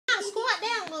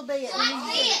little bit.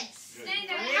 Like this.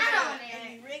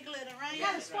 And you wriggle it around. You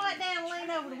gotta squat down and lean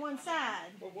over to one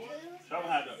side. Show them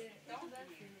how to. Come on.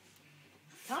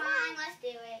 Fine, let's do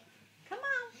it. Come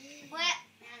on. Well,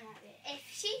 I'm not good. If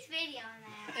she's videoing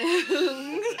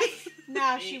that.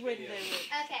 No, she wouldn't do it.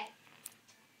 Okay.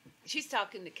 She's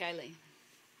talking to Kaylee.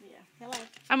 Yeah. Hello.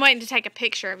 I'm waiting to take a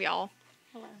picture of y'all.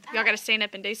 Hello. Y'all got to stand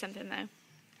up and do something, though.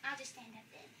 I'll just stand up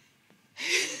then.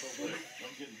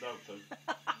 I'm getting dope too.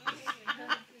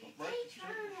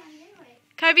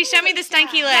 Koby, show me the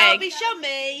stanky leg. Koby, show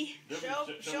me. Show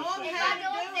Show them I how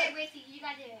don't to do do it. it, Ricky. You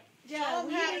gotta do it. Show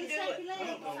them how to do it.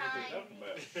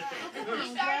 You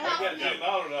start off.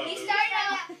 You start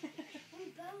off. We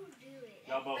both do it.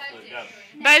 Y'all both do it together.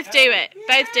 Both do it.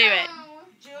 Both do it.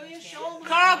 Julia, show them.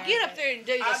 Carl, get up there and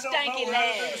do the stanky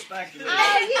leg.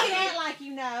 Oh, you can act like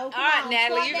you know. All right,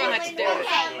 Natalie, you're going to have to do it.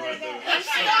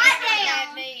 Squat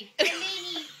down.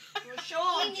 Show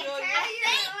them, You Julia. turn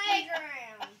your leg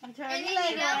around. You turn And your then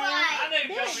leg you go around. like.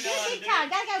 Get tight.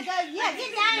 Gotta go. Yeah,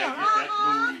 get down.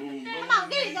 Come on,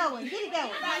 get it going. Get it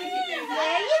going.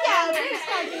 There you go.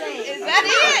 Stanky leg. Is that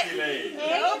it?